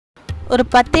ஒரு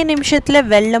 10 நிமிஷத்துல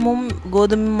வெல்லமும்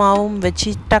கோதுமை மாவும் வச்சு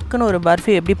டக்குன்னு ஒரு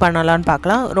பர்ஃபி எப்படி பண்ணலாம்னு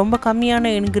பார்க்கலாம். ரொம்ப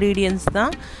கம்மியான இன்கிரீடியன்ட்ஸ்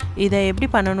தான். இதை எப்படி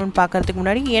பண்ணணும்னு பார்க்கறதுக்கு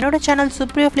முன்னாடி என்னோட சேனல்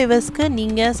சுப்ரியா ஃப்ளேவர்ஸ்க்கு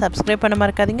நீங்கள் சப்ஸ்கிரைப் பண்ண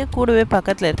மறக்காதீங்க. கூடவே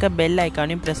பக்கத்தில் இருக்க பெல்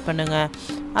ஐக்கானையும் ப்ரெஸ் பண்ணுங்கள்.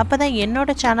 அப்போ தான்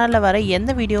என்னோட சேனலில் வர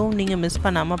எந்த வீடியோவும் நீங்கள் மிஸ்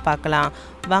பண்ணாமல் பார்க்கலாம்.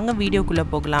 வாங்க வீடியோக்குள்ளே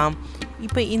போகலாம்.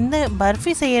 இப்போ இந்த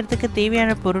பர்ஃபி செய்கிறதுக்கு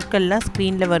தேவையான பொருட்கள்லாம்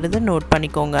ஸ்க்ரீனில் வருது, நோட்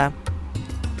பண்ணிக்கோங்க.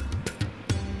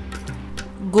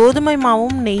 கோதுமை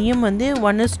மாவும் நெய்யும் வந்து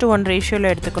 1:1 ரேஷியோவில்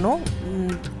எடுத்துக்கணும்.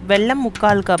 வெல்லம்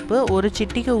 3/4 கப்பு, ஒரு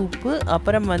சிட்டிகை உப்பு,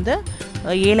 அப்புறம் வந்து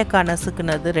ஏலக்காய்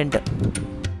நசுக்குனது 2.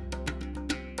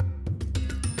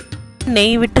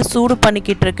 நெய் விட்டு சூடு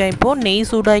பண்ணிக்கிட்டு இருக்கேன். இப்போது நெய்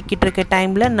சூடாக்கிட்டு இருக்க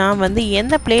டைமில் நான் வந்து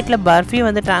எந்த பிளேட்டில் பர்ஃபி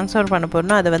வந்து ட்ரான்ஸ்ஃபர் பண்ண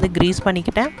போகிறேனோ அதை வந்து க்ரீஸ்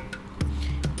பண்ணிக்கிட்டேன்.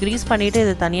 க்ரீஸ் பண்ணிவிட்டு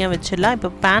இதை தனியாக வச்சிடலாம். இப்போ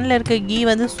பேனில் இருக்க கீ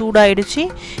வந்து சூடாகிடுச்சு.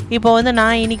 இப்போ வந்து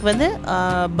நான் இன்றைக்கி வந்து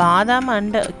பாதாம்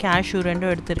அண்டு கேஷ்யூ 2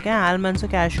 எடுத்திருக்கேன்.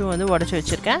 ஆல்மண்ட்ஸும் கேஷ்யூ வந்து உடச்சி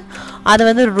வச்சுருக்கேன். அதை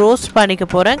வந்து ரோஸ்ட் பண்ணிக்க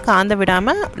போகிறேன். காந்த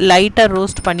விடாமல் லைட்டாக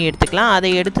ரோஸ்ட் பண்ணி எடுத்துக்கலாம்.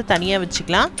 அதை எடுத்து தனியாக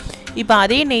வச்சுக்கலாம். இப்போ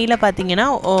அதே நெய்யில் பார்த்திங்கன்னா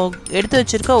எடுத்து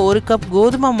வச்சுருக்க 1 கப்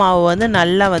கோதுமை மாவு வந்து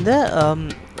நல்லா வந்து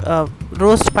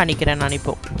ரோஸ்ட் பண்ணிக்கிறேன் நான்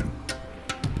இப்போது.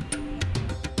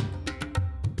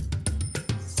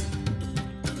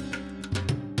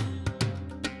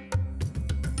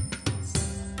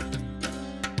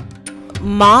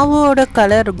 மாவோட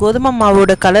கலர், கோதுமை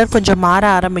மாவோட கலர் கொஞ்சம் மாற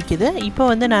ஆரம்பிக்குது. இப்போ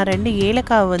வந்து நான் 2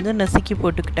 ஏலக்காய் வந்து நசுக்கி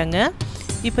போட்டுக்கிட்டேங்க.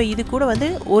 இப்போ இது கூட வந்து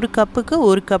 1 கப்புக்கு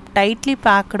 1 கப் டைட்லி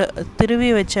பேக்கடு திருவி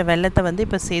வச்ச வெல்லத்தை வந்து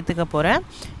இப்போ சேர்த்துக்க போகிறேன்.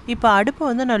 இப்போ அடுப்பை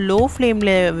வந்து நான் லோ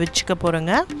ஃப்ளேமில் வச்சுக்க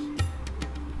போகிறேங்க.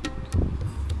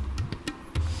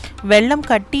 வெல்லம்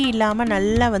கட்டி இல்லாமல்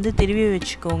நல்லா வந்து திருவி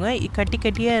வச்சுக்கோங்க. கட்டி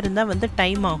கட்டியாக இருந்தால் வந்து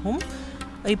டைம் ஆகும்.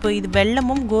 இப்போ இது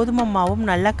வெல்லமும் கோதுமை மாவும்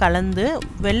நல்லா கலந்து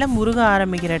வெல்லம் உருக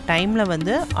ஆரம்பிக்கிற டைமில்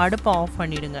வந்து அடுப்பை ஆஃப்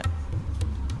பண்ணிவிடுங்க.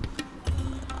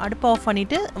 அடுப்பை ஆஃப்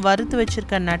பண்ணிவிட்டு வறுத்து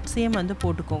வச்சுருக்க நட்ஸையும் வந்து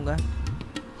போட்டுக்கோங்க.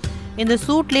 இந்த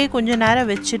சூட்லேயே கொஞ்சம்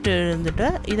நேரம் வச்சுட்டு இருந்துட்டு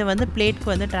இதை வந்து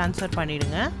பிளேட்க்கு வந்து ட்ரான்ஸ்ஃபர்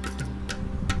பண்ணிவிடுங்க.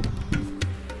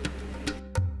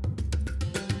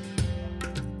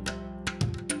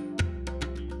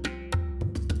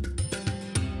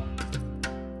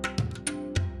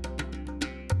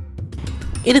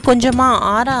 இது கொஞ்சமாக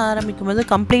ஆற ஆரம்பிக்கும் போது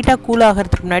கம்ப்ளீட்டாக கூல்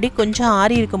ஆகிறதுக்கு முன்னாடி கொஞ்சம்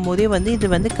ஆறி இருக்கும் போதே வந்து இது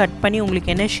வந்து கட் பண்ணி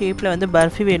உங்களுக்கு என்ன ஷேப்பில் வந்து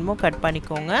பர்ஃபி வேணுமோ கட்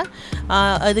பண்ணிக்கோங்க.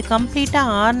 அது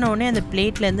கம்ப்ளீட்டாக ஆறினோடனே அந்த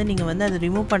பிளேட்லேருந்து நீங்கள் வந்து அதை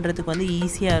ரிமூவ் பண்ணுறதுக்கு வந்து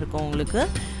ஈஸியாக இருக்கும் உங்களுக்கு.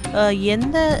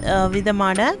 எந்த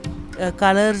விதமான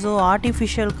கலர்ஸோ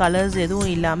ஆர்டிஃபிஷியல் கலர்ஸ் எதுவும்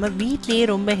இல்லாமல் வீட்லேயே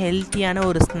ரொம்ப ஹெல்த்தியான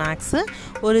ஒரு ஸ்நாக்ஸு.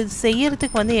 ஒரு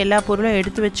செய்கிறதுக்கு வந்து எல்லா பொருளும்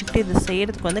எடுத்து வச்சுக்கிட்டு இது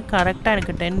செய்கிறதுக்கு வந்து கரெக்டாக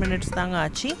எனக்கு 10 மினிட்ஸ் தாங்க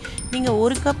ஆச்சு. நீங்கள்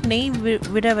 1 கப் நெய்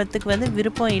விடுறதுக்கு வந்து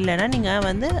விருப்பம் இல்லைன்னா நீங்கள்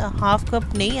வந்து 1/2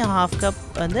 கப் நெய், 1/2 கப்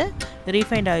வந்து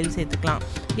ரீஃபைண்ட் ஆயில் சேர்த்துக்கலாம்.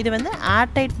 இது வந்து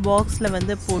ஏர்டைட் பாக்ஸில்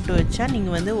வந்து போட்டு வச்சா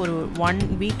நீங்கள் வந்து ஒரு 1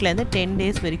 வீக்லேருந்து 10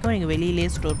 டேஸ் வரைக்கும் நீங்கள் வெளியிலே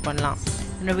ஸ்டோர் பண்ணலாம்.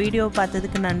 இந்த வீடியோ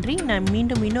பார்த்ததுக்கு நன்றி. நான்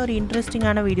மீண்டும் இன்னொரு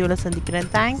இன்ட்ரெஸ்டிங்கான வீடியோவில் சந்திக்கிறேன்.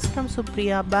 Thanks from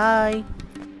Supriya. பாய்.